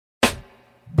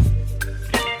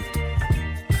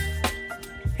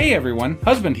Hey everyone,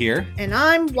 Husband here. And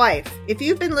I'm Wife. If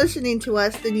you've been listening to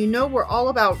us, then you know we're all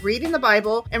about reading the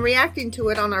Bible and reacting to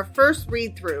it on our first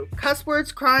read-through. Cuss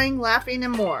words, crying, laughing,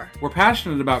 and more. We're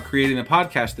passionate about creating a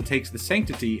podcast that takes the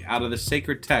sanctity out of the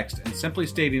sacred text and simply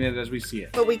stating it as we see it.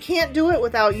 But we can't do it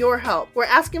without your help. We're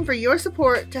asking for your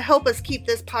support to help us keep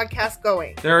this podcast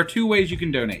going. There are two ways you can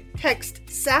donate. Text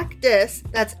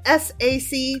SACDIS, that's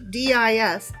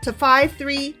SACDIS, to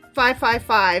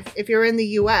 53555 if you're in the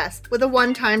U.S. with a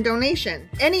one-time donation.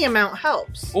 Any amount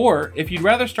helps. Or, if you'd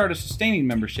rather start a sustaining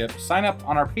membership, sign up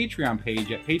on our Patreon page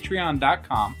at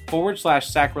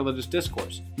patreon.com/sacrilegious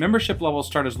discourse. Membership levels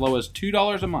start as low as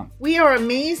 $2 a month. We are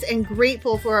amazed and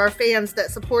grateful for our fans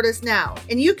that support us now,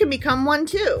 and you can become one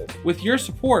too. With your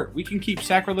support, we can keep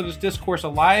Sacrilegious Discourse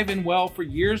alive and well for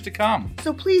years to come.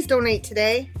 So please donate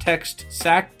today. Text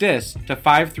SACDIS to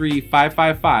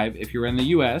 53555 if you're in the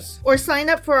U.S. Or sign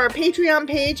up for our Patreon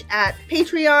page at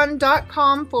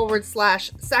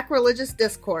patreon.com/sacrilegious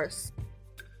discourse.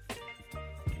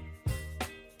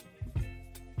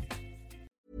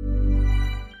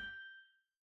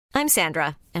 I'm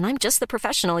Sandra, and I'm just the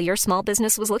professional your small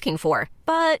business was looking for.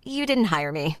 But you didn't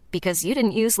hire me because you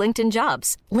didn't use LinkedIn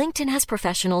Jobs. LinkedIn has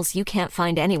professionals you can't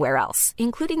find anywhere else,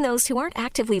 including those who aren't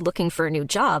actively looking for a new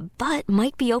job, but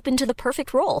might be open to the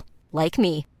perfect role, like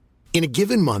me. In a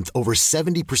given month, over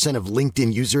 70% of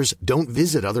LinkedIn users don't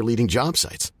visit other leading job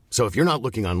sites. So if you're not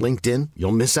looking on LinkedIn,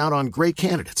 you'll miss out on great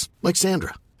candidates like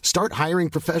Sandra. Start hiring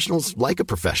professionals like a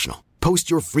professional. Post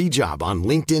your free job on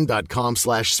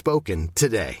linkedin.com/spoken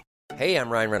today. Hey, I'm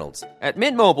Ryan Reynolds. At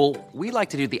Mint Mobile, we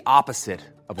like to do the opposite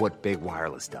of what Big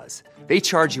Wireless does. They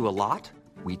charge you a lot,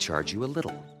 we charge you a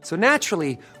little. So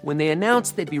naturally, when they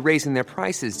announced they'd be raising their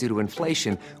prices due to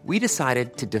inflation, we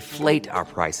decided to deflate our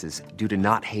prices due to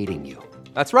not hating you.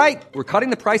 That's right. We're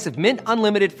cutting the price of Mint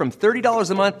Unlimited from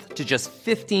 $30 a month to just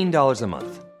 $15 a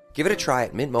month. Give it a try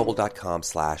at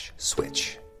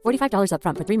mintmobile.com/switch. $45 up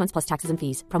front for 3 months plus taxes and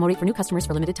fees. Promo rate for new customers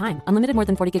for limited time. Unlimited more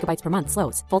than 40 gigabytes per month.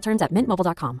 Slows full terms at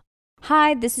mintmobile.com.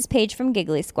 Hi, this is Paige from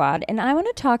Giggly Squad, and I want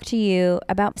to talk to you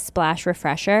about Splash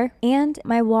Refresher and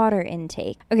my water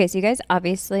intake. Okay, so you guys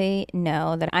obviously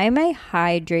know that I'm a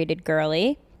hydrated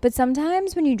girly, but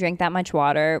sometimes when you drink that much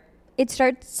water, it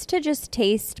starts to just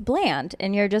taste bland,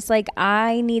 and you're just like,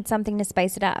 I need something to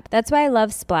spice it up. That's why I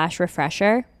love Splash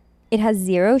Refresher. It has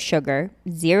 0 sugar,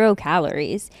 0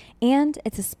 calories, and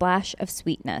it's a splash of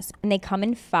sweetness. And they come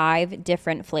in 5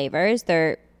 different flavors.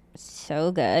 They're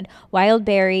so good. Wild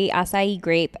berry, acai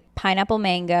grape, pineapple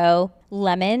mango,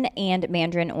 lemon, and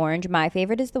mandarin orange. My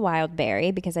favorite is the wild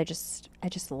berry because I just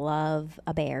love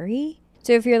a berry.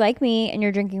 So if you're like me and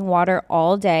you're drinking water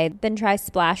all day, then try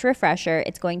Splash Refresher.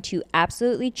 It's going to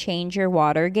absolutely change your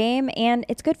water game, and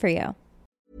it's good for you.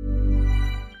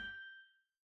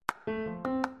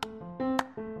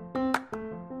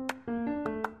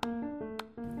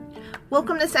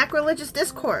 Welcome to Sacrilegious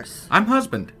Discourse. I'm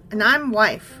Husband. And I'm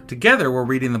Wife. Together, we're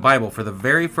reading the Bible for the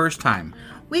very first time.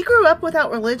 We grew up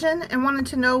without religion and wanted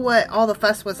to know what all the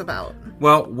fuss was about.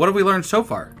 Well, what have we learned so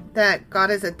far? That God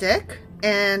is a dick,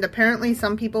 and apparently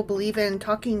some people believe in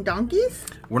talking donkeys.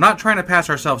 We're not trying to pass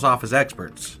ourselves off as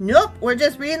experts. Nope, we're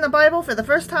just reading the Bible for the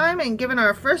first time and giving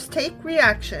our first take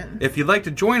reaction. If you'd like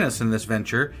to join us in this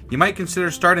venture, you might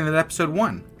consider starting at episode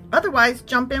 1. Otherwise,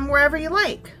 jump in wherever you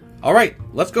like. All right,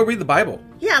 let's go read the Bible.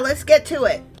 Yeah, let's get to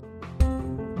it.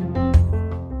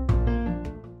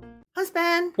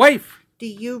 Husband. Wife. Do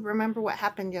you remember what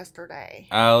happened yesterday?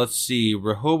 Let's see.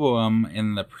 Rehoboam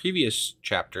in the previous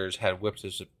chapters had whipped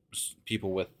his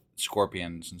people with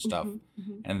scorpions and stuff.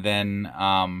 And then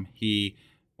he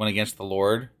went against the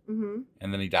Lord, and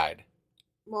then he died.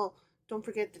 Well, don't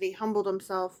forget that he humbled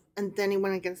himself, and then he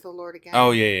went against the Lord again.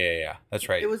 Oh, yeah. That's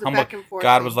right. It was a back and forth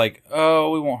God thing. was like,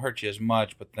 oh, we won't hurt you as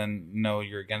much, but then, no,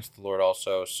 you're against the Lord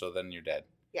also, so then you're dead.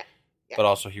 Yeah. But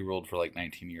also he ruled for like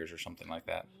 19 years or something like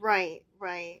that. Right.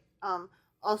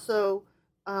 Also,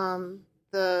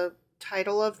 the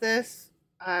title of this,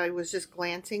 I was just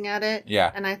glancing at it.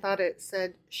 Yeah. And I thought it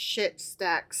said Shit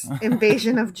Stacks,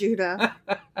 Invasion of Judah.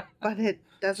 But it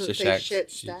doesn't say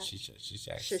Shit Stacks.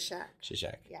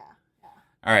 Shishak. Yeah.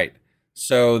 All right.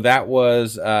 So that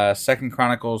was 2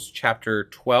 Chronicles chapter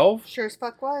 12. Sure as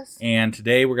fuck was. And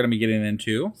today we're going to be getting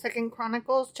into 2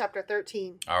 Chronicles chapter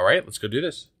 13. All right, let's go do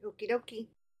this. Okie dokie.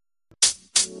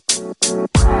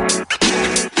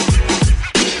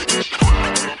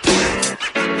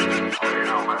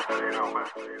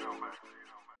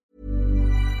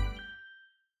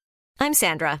 I'm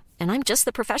Sandra, and I'm just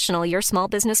the professional your small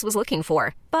business was looking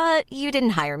for. But you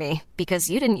didn't hire me because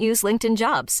you didn't use LinkedIn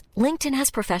Jobs. LinkedIn has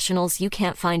professionals you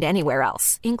can't find anywhere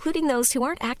else, including those who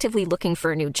aren't actively looking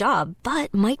for a new job,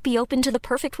 but might be open to the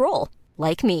perfect role,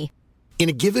 like me. In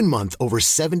a given month, over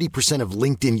 70% of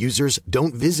LinkedIn users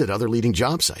don't visit other leading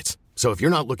job sites. So if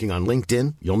you're not looking on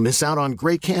LinkedIn, you'll miss out on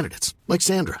great candidates like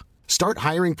Sandra. Start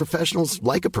hiring professionals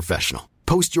like a professional.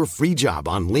 Post your free job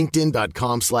on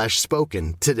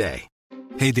linkedin.com/spoken today.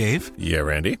 Hey, Dave. Yeah,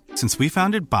 Randy. Since we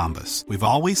founded Bombas, we've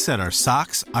always said our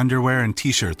socks, underwear, and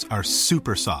T-shirts are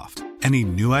super soft. Any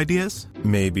new ideas?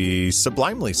 Maybe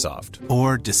sublimely soft.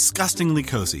 Or disgustingly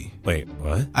cozy. Wait,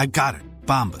 what? I got it.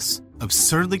 Bombas.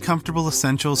 Absurdly comfortable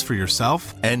essentials for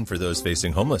yourself and for those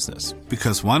facing homelessness.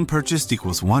 Because one purchased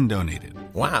equals one donated.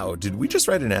 Wow, did we just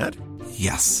write an ad?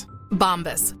 Yes.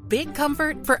 Bombas. Big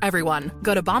comfort for everyone.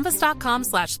 Go to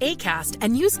bombas.com/ACAST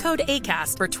and use code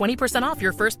ACAST for 20% off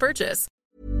your first purchase.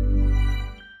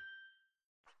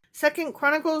 2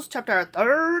 Chronicles chapter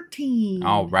 13.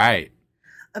 All right.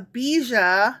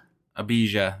 Abijah.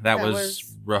 That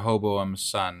was Rehoboam's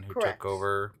son who correct. took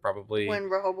over probably. When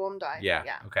Rehoboam died. Yeah.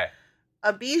 Okay.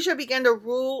 Abijah began to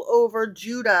rule over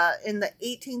Judah in the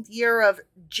 18th year of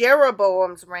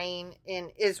Jeroboam's reign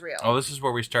in Israel. Oh, this is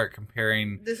where we start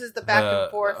comparing. This is the back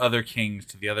and forth. Other kings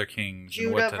to the other kings.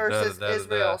 Judah versus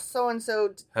Israel.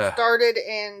 So-and-so started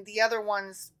in the other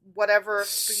one's whatever year.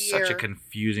 Such a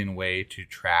confusing way to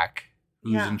track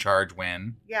who's in charge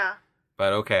when. Yeah.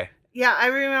 But okay. Yeah, I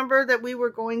remember that we were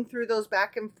going through those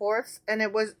back and forths, and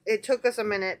it took us a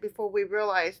minute before we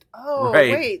realized,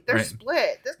 wait, they're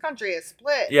split. This country is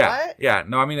split. Yeah, what? yeah.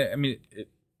 No, I mean, it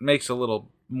makes a little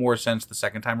more sense the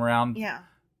second time around. Yeah,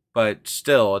 but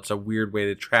still, it's a weird way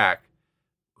to track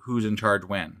who's in charge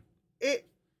when.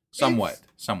 Somewhat.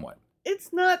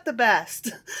 It's not the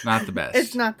best. Not the best.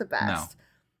 It's not the best. No.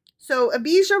 So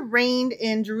Abijah reigned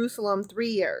in Jerusalem 3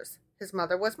 years. His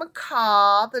mother was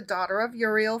Maacah, the daughter of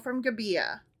Uriel from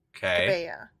Gibeah. Okay.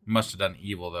 Gibeah. Must have done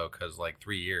evil, though, because,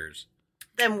 3 years.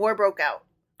 Then war broke out.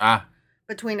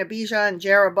 Between Abijah and I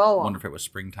Jeroboam. wonder if it was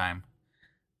springtime.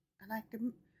 I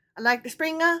like the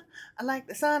springer. I like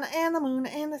the sun and the moon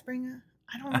and the springer.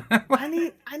 I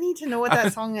need to know what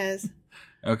that song is.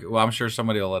 Okay, well, I'm sure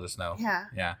somebody will let us know. Yeah.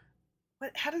 Yeah.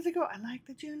 How does it go? I like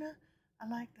the Juna. I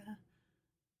like the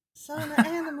sun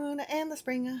and the moon and the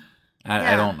springer.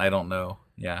 I don't know.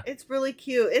 Yeah. It's really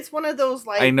cute. It's one of those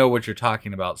I know what you're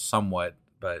talking about somewhat,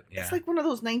 but yeah. It's like one of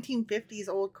those 1950s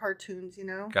old cartoons, you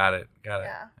know? Got it.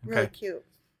 Yeah, really cute.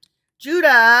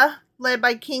 Judah, led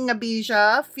by King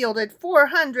Abijah, fielded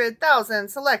 400,000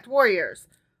 select warriors,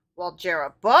 while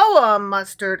Jeroboam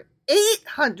mustered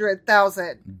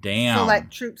 800,000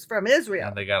 select troops from Israel.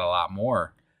 Yeah, they got a lot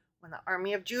more. When the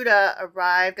army of Judah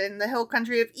arrived in the hill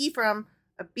country of Ephraim,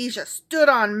 Abijah stood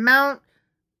on Mount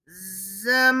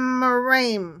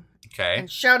Zemaraim and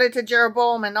shouted to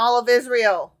Jeroboam and all of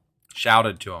Israel.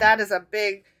 Shouted to him. That is a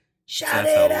big shout.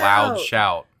 That's a loud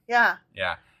shout. Yeah.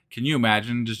 Yeah. Can you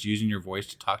imagine just using your voice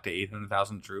to talk to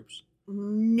 800,000 troops?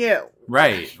 No.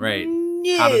 Right.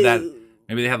 No. How did that?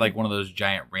 Maybe they had one of those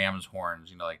giant ram's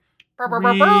horns,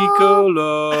 Ricola.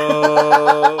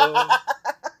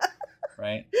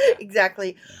 Right? Yeah.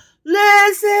 Exactly. Yeah.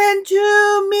 Listen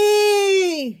to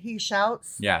me, he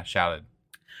shouts. Yeah, shouted.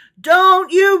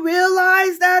 Don't you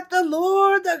realize that the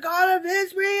Lord, the God of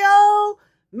Israel,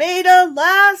 made a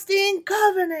lasting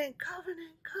covenant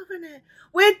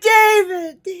with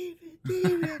David,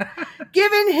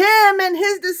 giving him and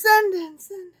his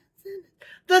descendants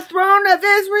the throne of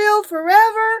Israel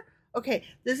forever? Okay,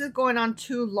 this is going on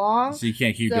too long. So you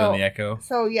can't keep doing the echo?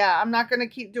 So yeah, I'm not going to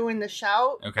keep doing the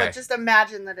shout. Okay. But just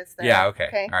imagine that it's there. Yeah,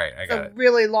 okay. All right, I got it. It's a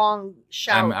really long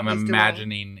shout. I'm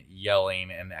imagining yelling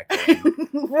and echoing.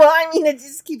 Well, it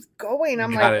just keeps going.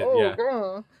 I'm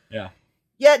girl. Yeah.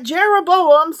 Yet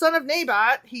Jeroboam, son of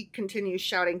Nebat, he continues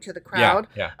shouting to the crowd,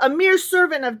 a mere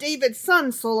servant of David's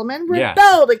son Solomon,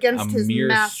 rebelled against his master. A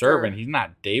mere servant. He's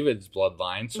not David's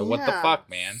bloodline, so what the fuck,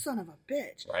 man? Son of a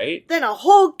bitch. Right? Then a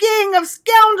whole gang of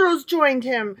scoundrels joined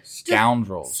him.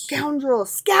 Scoundrels.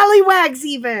 Scallywags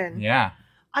even. Yeah.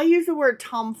 I used the word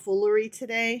tomfoolery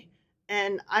today,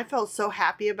 and I felt so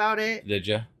happy about it. Did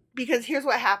you? Because here's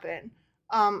what happened.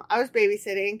 I was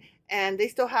babysitting, and they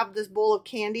still have this bowl of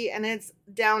candy, and it's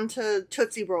down to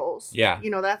Tootsie Rolls. Yeah.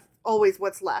 That's always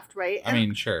what's left, right?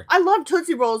 And sure. I love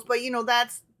Tootsie Rolls, but,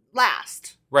 that's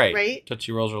last. Right. Right?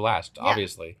 Tootsie Rolls are last,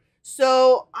 obviously.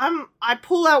 So I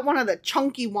pull out one of the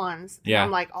chunky ones, and I'm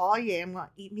like, oh, yeah, I'm going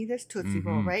to eat me this Tootsie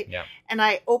Roll, right? Yeah. And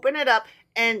I open it up,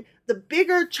 and the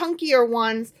bigger, chunkier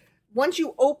ones, once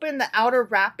you open the outer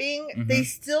wrapping, they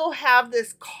still have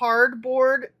this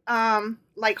cardboard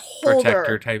like holder.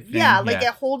 Protector type thing. Yeah, like it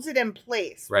holds it in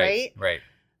place, right? Right.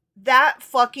 That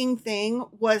fucking thing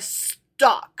was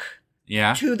stuck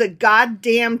to the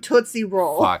goddamn Tootsie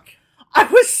Roll. Fuck. I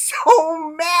was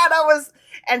so mad.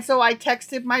 And so I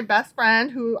texted my best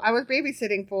friend who I was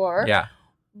babysitting for. Yeah.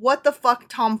 What the fuck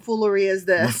tomfoolery is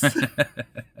this?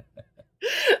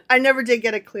 I never did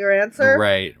get a clear answer.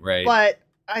 Right. But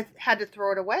I had to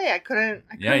throw it away. I couldn't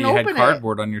open it. Yeah, you had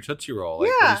cardboard on your Tootsie Roll. Like,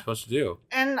 what are you supposed to do?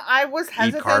 And I was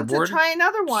hesitant to try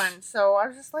another one. So I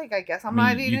was just like, I guess I'm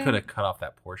not eating. You could have cut off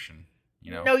that portion,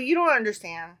 you know? No, you don't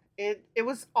understand. It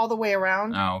was all the way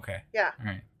around. Oh, okay. Yeah. All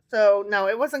right. So, no,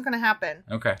 it wasn't going to happen.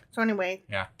 Okay. So anyway.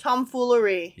 Yeah.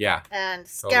 Tomfoolery. Yeah. And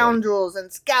scoundrels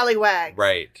and scallywags.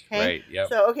 Right. Okay? Right. Yep.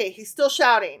 So, okay, he's still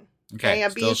shouting. Okay.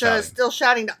 Abijah is still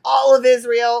shouting to all of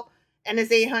Israel and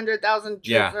his 800,000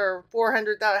 troops or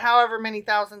 400,000, however many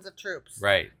thousands of troops.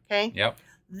 Right. Okay. Yep.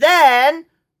 Then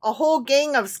a whole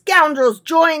gang of scoundrels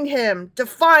joined him,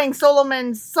 defying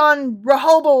Solomon's son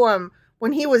Rehoboam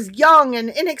when he was young and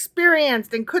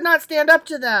inexperienced and could not stand up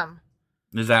to them.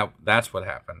 That's what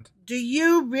happened? Do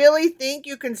you really think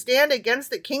you can stand against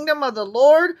the kingdom of the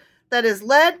Lord that is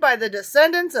led by the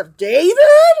descendants of David?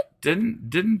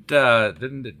 Didn't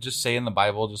it just say in the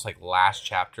Bible, just like last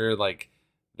chapter, like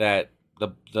that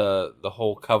the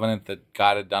whole covenant that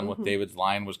God had done with David's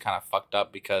line was kind of fucked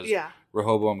up because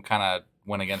Rehoboam kind of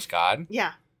went against God?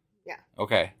 Yeah.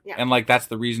 Okay. Yeah. And like that's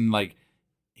the reason like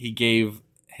he gave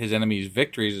his enemies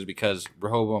victories is because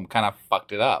Rehoboam kind of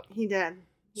fucked it up. He did.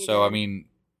 I mean,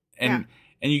 and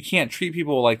you can't treat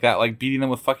people like that, like beating them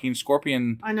with fucking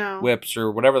scorpion whips or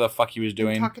whatever the fuck he was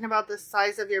doing. You're talking about the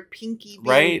size of your pinky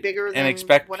being bigger than and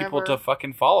expect whatever. people to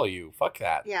fucking follow you. Fuck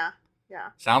that. Yeah.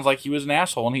 Sounds like he was an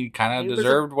asshole and he kind of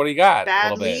deserved what he got.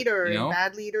 Bad a little leader. bit, you know?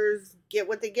 Bad leaders get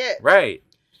what they get. Right.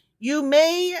 You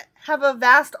may have a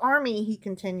vast army, he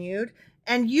continued,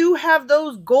 and you have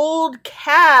those gold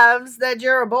calves that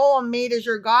Jeroboam made as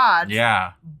your gods.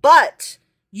 Yeah. But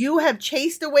you have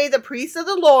chased away the priests of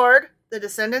the Lord, the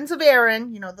descendants of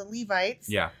Aaron, the Levites.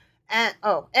 Yeah. And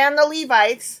the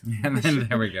Levites. And then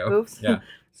there we go. Oops. Yeah.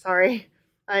 Sorry.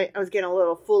 I was getting a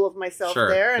little full of myself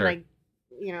there. Sure. And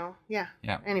Yeah.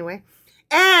 Anyway.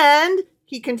 And,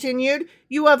 he continued,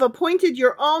 you have appointed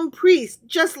your own priests,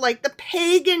 just like the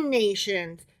pagan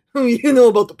nations. You know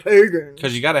about the pagans.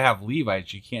 Because you got to have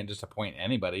Levites. You can't just appoint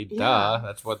anybody. Yeah. Duh.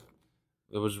 That's what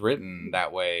it was written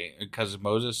that way. Because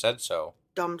Moses said so.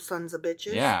 Dumb sons of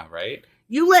bitches. Yeah, right?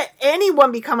 You let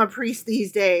anyone become a priest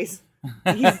these days.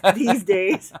 These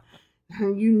days.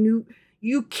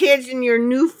 You kids and your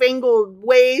newfangled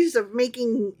ways of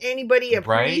making anybody a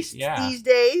priest these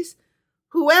days.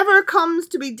 Whoever comes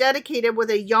to be dedicated with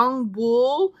a young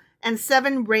bull and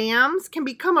 7 rams can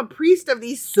become a priest of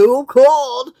these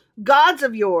so-called gods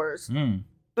of yours.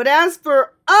 But as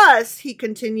for us, he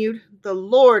continued, the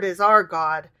Lord is our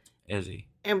God. Is he?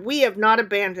 And we have not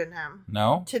abandoned him.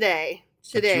 No? Today.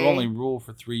 But you only rule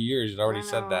for 3 years. You already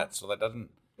said that, so that doesn't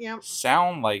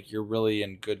sound like you're really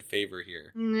in good favor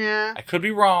here. Yeah. I could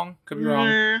be wrong. I'm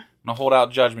going to hold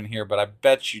out judgment here, but I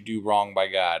bet you do wrong by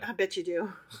God. I bet you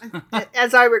do.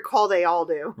 As I recall, they all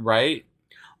do. Right?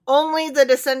 Only the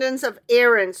descendants of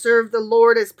Aaron serve the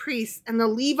Lord as priests, and the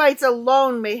Levites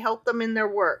alone may help them in their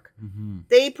work. Mm-hmm.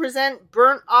 They present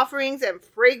burnt offerings and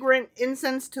fragrant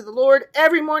incense to the Lord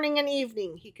every morning and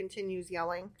evening, he continues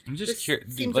yelling. I'm just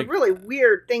curious. Seems a really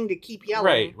weird thing to keep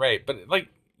yelling. Right. But,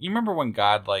 you remember when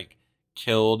God,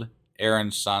 killed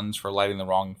Aaron's sons for lighting the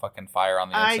wrong fucking fire on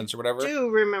the incense or whatever? I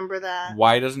do remember that.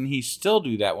 Why doesn't he still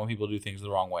do that when people do things the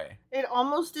wrong way? It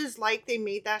almost is like they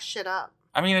made that shit up.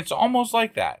 I mean, it's almost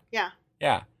like that. Yeah.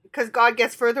 Yeah. Because God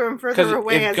gets further and further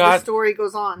away as the story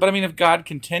goes on. But I mean, if God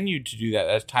continued to do that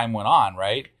as time went on,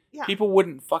 right? Yeah. People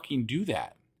wouldn't fucking do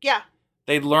that. Yeah.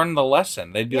 They'd learn the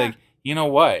lesson. They'd be like, you know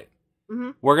what?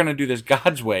 Mm-hmm. We're going to do this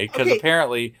God's way because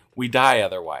apparently we die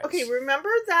otherwise. Okay, remember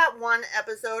that one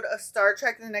episode of Star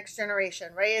Trek The Next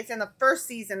Generation, right? It's in the first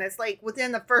season. It's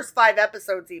within the first 5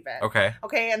 episodes even. Okay.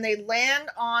 Okay, and they land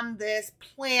on this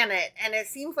planet and it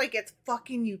seems like it's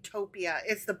fucking utopia.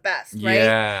 It's the best, right?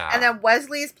 Yeah. And then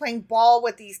Wesley is playing ball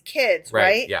with these kids,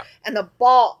 right? Yeah. And the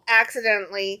ball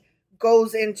accidentally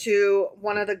goes into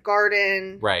one of the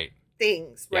garden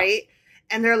things, right?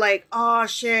 And they're like, oh,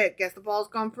 shit, guess the ball's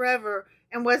gone forever.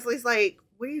 And Wesley's like,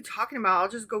 what are you talking about? I'll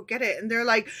just go get it. And they're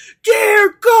like,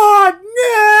 dear God,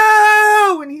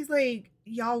 no! And he's like,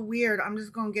 y'all weird. I'm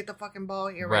just going to get the fucking ball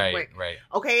here right quick. Right.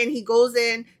 Okay, and he goes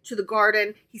in to the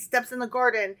garden. He steps in the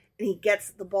garden, and he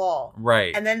gets the ball.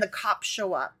 Right. And then the cops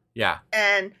show up. Yeah.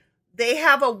 And They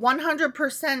have a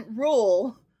 100%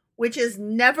 rule, which is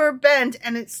never bent,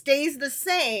 and it stays the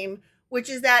same, which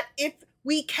is that if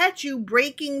we catch you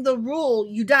breaking the rule,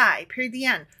 you die. Period. The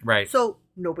end. Right. So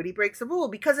nobody breaks the rule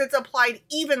because it's applied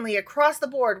evenly across the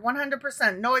board,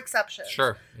 100%, no exceptions.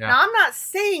 Sure. Yeah. Now, I'm not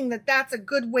saying that that's a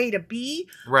good way to be,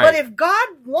 Right. but if God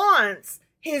wants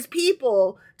his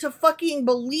people to fucking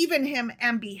believe in him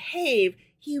and behave,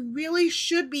 he really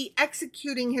should be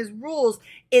executing his rules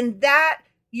in that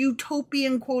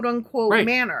utopian quote-unquote Right.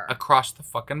 manner. Across the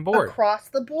fucking board. Across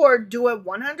the board. Do it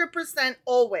 100%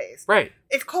 always. Right.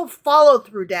 It's called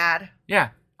follow-through, Dad. Yeah.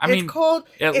 It's called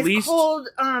least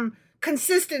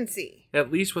consistency.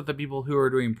 at least with the people who are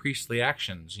doing priestly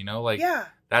actions, you know, like Yeah.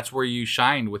 that's where you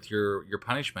shine with your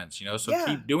punishments, you know. So Yeah.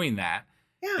 keep doing that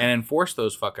Yeah. and enforce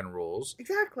those fucking rules.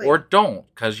 Exactly. Or don't,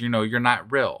 because you know you're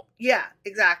not real. Yeah,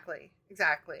 exactly.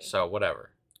 Exactly. So whatever.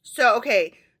 So,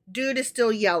 okay, dude is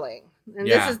still yelling. And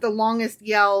Yeah. this is the longest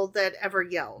yell that ever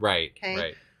yelled. Right. Okay.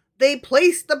 Right. They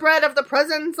place the bread of the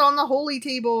presence on the holy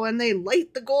table and they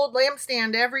light the gold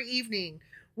lampstand every evening.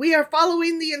 We are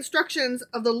following the instructions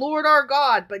of the Lord our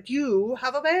God, but you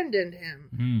have abandoned him.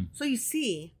 Mm. So you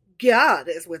see, God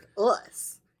is with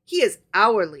us. He is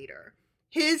our leader.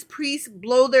 His priests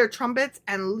blow their trumpets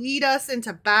and lead us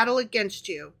into battle against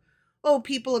you. O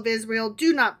people of Israel,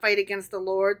 do not fight against the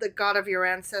Lord, the God of your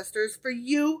ancestors, for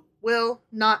you will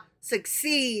not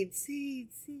succeed.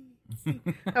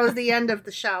 That was the end of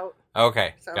the shout.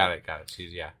 Okay. So- Got it.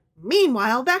 She's, yeah.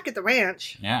 Meanwhile, back at the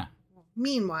ranch. Yeah.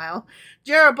 Meanwhile,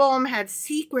 Jeroboam had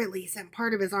secretly sent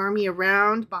part of his army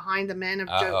around behind the men of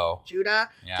Judah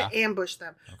Yeah. to ambush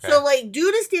them. Okay. So, like,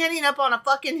 dude is standing up on a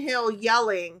fucking hill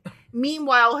yelling.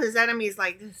 Meanwhile, his enemy's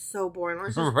like, this is so boring.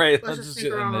 Let's just, Right, let's let's just just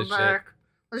sneak get in around the this shit. back.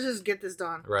 Let's just get this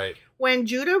done. Right. When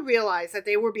Judah realized that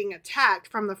they were being attacked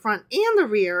from the front and the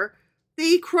rear,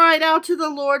 they cried out to the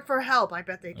Lord for help. I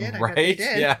bet they did. Right? I bet they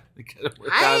did. Yeah.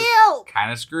 I help!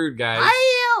 Kind of screwed, guys.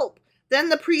 I help! Then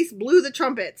the priests blew the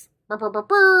trumpets. Brr, brr, brr,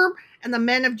 brr, and the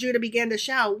men of Judah began to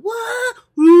shout, "Wah!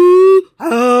 Woo!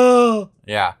 Oh!"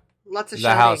 Yeah. Lots of Is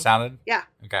shouting. that how it sounded? Yeah.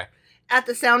 Okay. At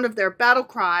the sound of their battle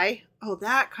cry, oh,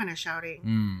 that kind of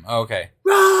shouting. Okay.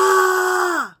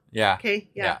 Rah! Yeah. Okay,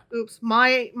 yeah. Oops.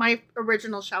 My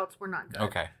original shouts were not good.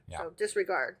 Okay. Yeah. So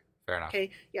disregard. Fair enough. Okay,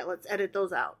 yeah, let's edit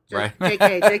those out. Right.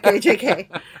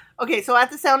 JK. Okay, so at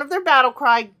the sound of their battle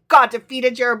cry, God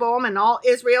defeated Jeroboam and all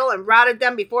Israel and routed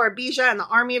them before Abijah and the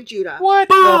army of Judah. What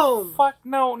Boom! the fuck?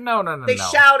 No. They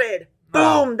shouted.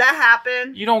 No. Boom, that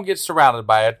happened. You don't get surrounded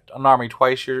by an army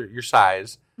twice your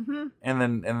size, and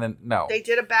then no. They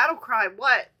did a battle cry.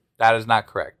 What? That is not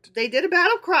correct. They did a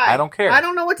battle cry. I don't care. I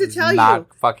don't know what to It's tell not you.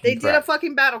 fucking They did a correct.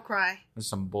 fucking battle cry. This is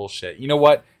some bullshit. You know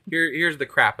what? Here's the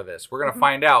crap of this. We're gonna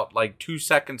find out like 2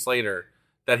 seconds later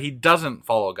that he doesn't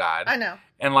follow God. I know.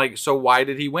 And like, so why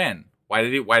did he win? Why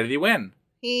did he win?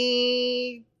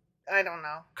 I don't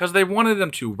know. Because they wanted him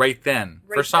to right then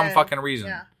for Right some then. fucking reason.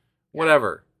 Yeah.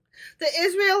 Whatever. The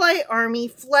Israelite army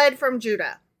fled from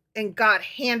Judah, and God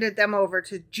handed them over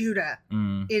to Judah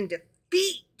in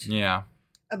defeat. Yeah.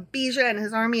 Abijah and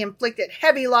his army inflicted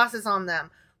heavy losses on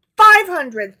them.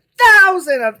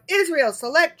 500,000 of Israel's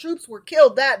select troops were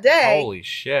killed that day. Holy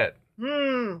shit.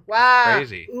 Wow.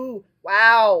 Crazy. Ooh,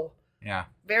 wow. Yeah.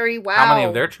 Very wow. How many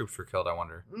of their troops were killed, I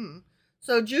wonder?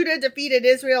 So Judah defeated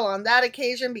Israel on that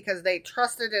occasion because they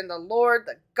trusted in the Lord,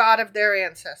 the God of their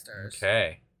ancestors.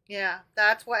 Okay. Yeah,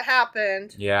 that's what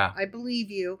happened. Yeah. I believe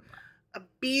you.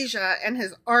 Abijah and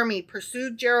his army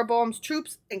pursued Jeroboam's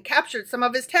troops and captured some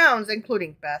of his towns,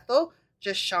 including Bethel,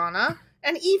 Jeshanah,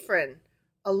 and Ephraim,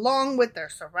 along with their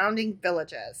surrounding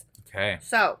villages. Okay.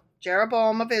 So,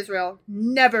 Jeroboam of Israel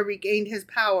never regained his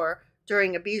power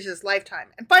during Abijah's lifetime.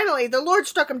 And finally, the Lord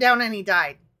struck him down and he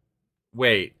died.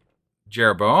 Wait.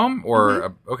 Jeroboam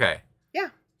or okay. Yeah.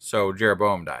 So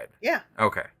Jeroboam died. Yeah.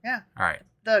 Okay. Yeah. All right.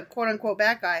 The quote-unquote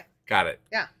bad guy. Got it.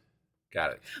 Yeah.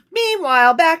 Got it.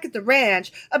 Meanwhile, back at the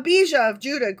ranch, Abijah of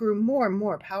Judah grew more and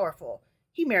more powerful.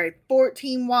 He married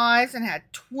 14 wives and had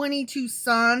 22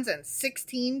 sons and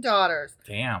 16 daughters.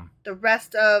 Damn. The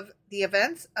rest of the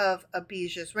events of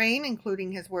Abijah's reign,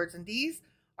 including his words and deeds,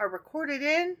 are recorded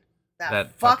in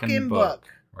that fucking book.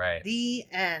 Right. The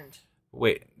end.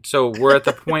 Wait. So we're at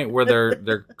the point where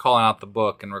they're calling out the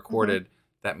book and recorded.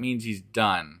 That means he's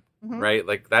done, right?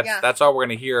 Like that's all we're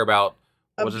gonna hear about.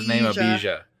 What was his name?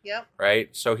 Abijah. Yep. Right.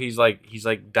 So he's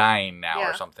like dying now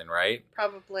Yeah. or something, right?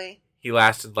 Probably. He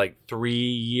lasted like 3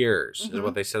 years, is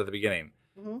what they said at the beginning.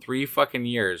 3 fucking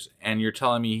years, and you're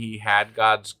telling me he had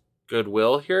God's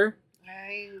goodwill here?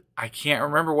 I can't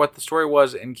remember what the story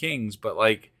was in Kings, but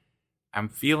like, I'm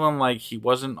feeling like he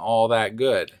wasn't all that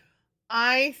good.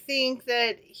 I think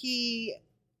that he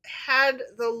had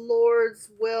the Lord's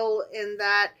will in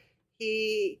that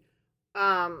he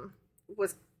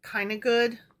was kind of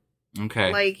good.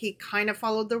 Okay. Like, he kind of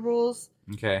followed the rules.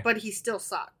 Okay. But he still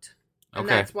sucked. And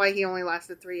Okay. that's why he only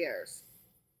lasted 3 years.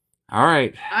 All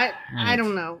right. I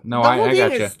don't know. No, the whole I thing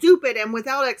gotcha. is stupid and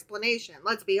without explanation.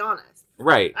 Let's be honest.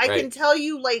 Right. I can tell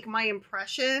you, like, my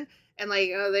impression and,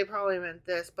 like, oh, they probably meant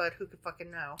this, but who could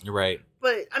fucking know? Right.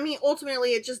 But, I mean,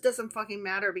 ultimately, it just doesn't fucking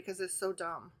matter because it's so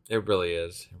dumb. It really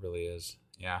is. It really is.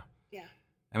 Yeah. Yeah.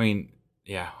 I mean,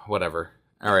 yeah, whatever.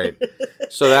 All right.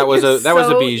 So that was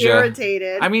Abijah.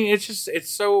 Irritated. I mean, it's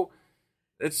so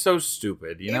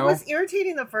stupid, you know? It was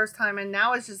irritating the first time, and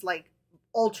now it's just, like,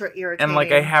 ultra irritating. And,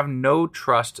 like, I have no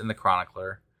trust in the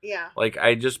chronicler. Yeah. Like,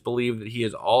 I just believe that he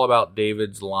is all about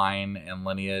David's line and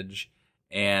lineage,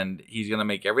 and he's going to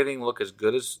make everything look as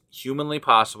good as humanly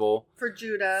possible. For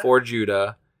Judah.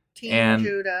 And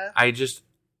Judah.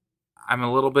 I'm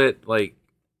a little bit, like,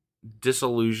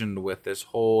 disillusioned with this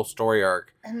whole story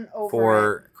arc And over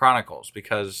for Chronicles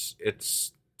because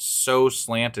it's so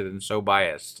slanted and so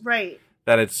biased. Right.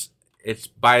 That it's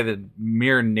by the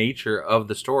mere nature of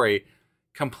the story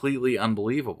completely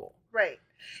unbelievable. Right.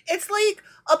 It's like,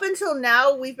 up until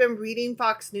now, we've been reading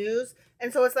Fox News,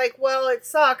 and so it's like, well, it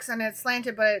sucks and it's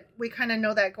slanted, but we kind of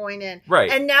know that going in. Right.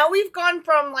 And now we've gone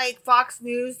from, like, Fox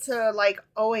News to, like,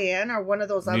 OAN or one of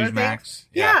those other Newsmax. things.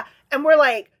 Yeah. And we're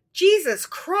like, Jesus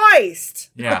Christ.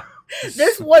 Yeah.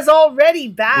 This was already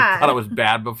bad. I thought it was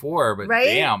bad before, but Right?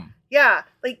 damn. Yeah.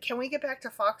 Like, can we get back to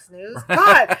Fox News?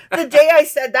 God, the day I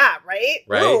said that, right?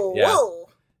 Right? Whoa, Yeah. whoa.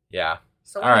 Yeah.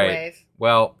 So All anyways. right.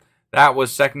 Well, that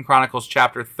was 2 Chronicles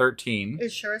chapter 13.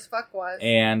 It sure as fuck was.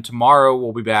 And tomorrow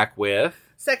we'll be back with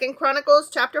 2 Chronicles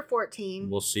chapter 14.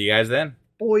 We'll see you guys then.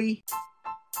 Boy.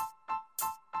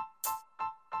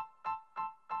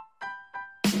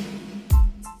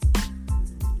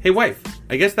 Hey, wife,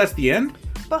 I guess that's the end?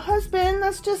 But husband,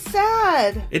 that's just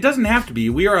sad. It doesn't have to be.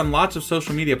 We are on lots of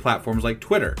social media platforms like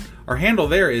Twitter. Our handle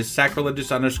there is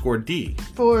sacrilegious_D.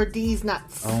 For D's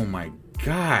nuts. Oh my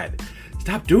God.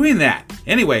 Stop doing that.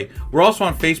 Anyway, we're also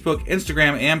on Facebook,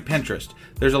 Instagram, and Pinterest.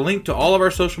 There's a link to all of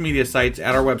our social media sites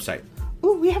at our website.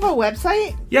 Ooh, we have a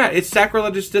website? Yeah, it's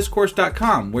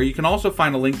sacrilegiousdiscourse.com, where you can also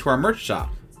find a link to our merch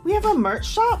shop. We have a merch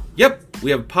shop? Yep, we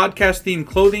have podcast-themed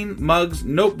clothing, mugs,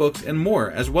 notebooks, and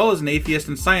more, as well as an atheist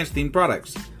and science-themed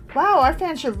products. Wow, our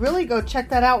fans should really go check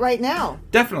that out right now.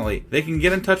 Definitely. They can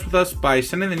get in touch with us by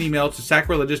sending an email to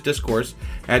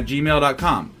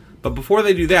sacrilegiousdiscourse@gmail.com. But before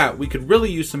they do that, we could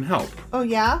really use some help. Oh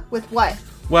yeah? With what?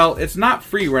 Well, it's not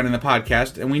free running the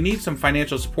podcast, and we need some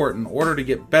financial support in order to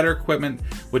get better equipment,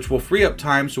 which will free up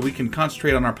time so we can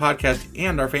concentrate on our podcast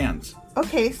and our fans.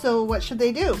 Okay, so what should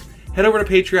they do? Head over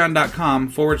to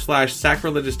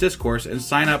patreon.com/sacrilegiousdiscourse and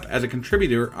sign up as a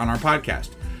contributor on our podcast.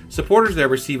 Supporters there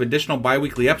receive additional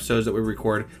bi-weekly episodes that we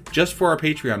record just for our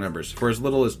Patreon members for as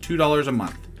little as $2 a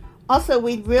month. Also,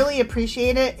 we'd really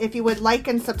appreciate it if you would like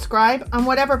and subscribe on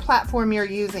whatever platform you're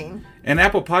using. And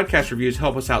Apple Podcast reviews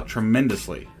help us out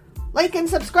tremendously. Like and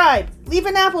subscribe. Leave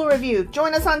an Apple review.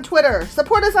 Join us on Twitter.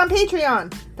 Support us on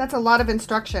Patreon. That's a lot of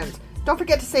instructions. Don't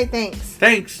forget to say thanks.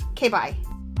 Thanks. Okay, bye.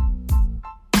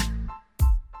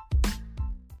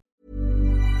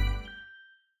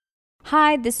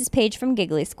 Hi, this is Paige from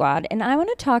Giggly Squad, and I want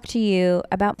to talk to you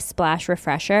about Splash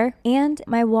Refresher and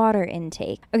my water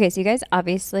intake. Okay, so you guys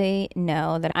obviously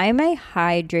know that I'm a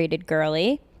hydrated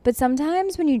girly, but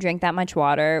sometimes when you drink that much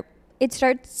water, it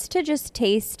starts to just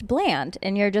taste bland,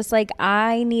 and you're just like,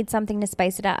 I need something to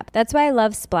spice it up. That's why I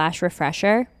love Splash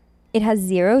Refresher. It has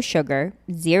 0 sugar,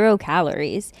 0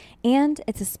 calories, and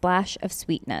it's a splash of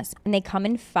sweetness. And they come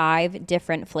in 5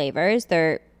 different flavors.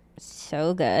 They're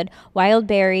so good. Wild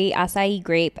berry, acai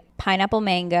grape, pineapple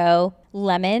mango,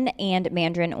 lemon, and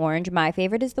mandarin orange. My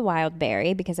favorite is the wild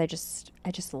berry because I just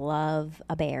love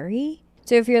a berry.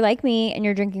 So if you're like me and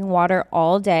you're drinking water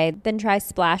all day, then try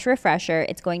Splash Refresher.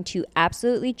 It's going to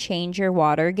absolutely change your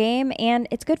water game, and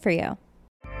it's good for you.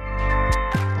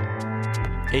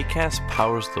 Acast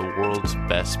powers the world's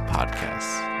best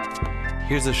podcasts.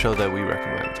 Here's a show that we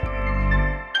recommend.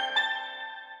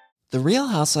 The Real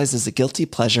Housewives is a guilty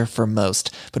pleasure for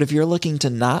most, but if you're looking to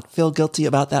not feel guilty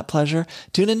about that pleasure,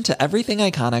 tune in to Everything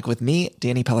Iconic with me,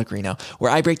 Danny Pellegrino,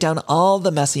 where I break down all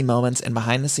the messy moments and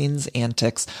behind-the-scenes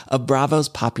antics of Bravo's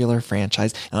popular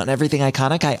franchise. And on Everything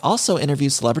Iconic, I also interview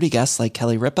celebrity guests like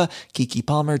Kelly Ripa, Keke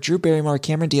Palmer, Drew Barrymore,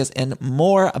 Cameron Diaz, and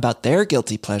more about their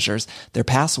guilty pleasures, their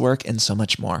past work, and so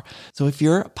much more. So if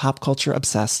you're pop culture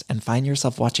obsessed and find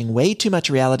yourself watching way too much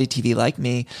reality TV like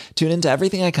me, tune in to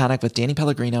Everything Iconic with Danny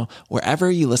Pellegrino, wherever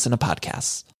you listen to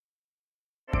podcasts.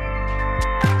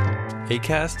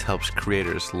 Acast helps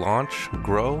creators launch,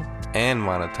 grow, and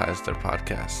monetize their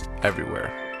podcasts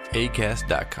everywhere.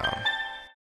 Acast.com.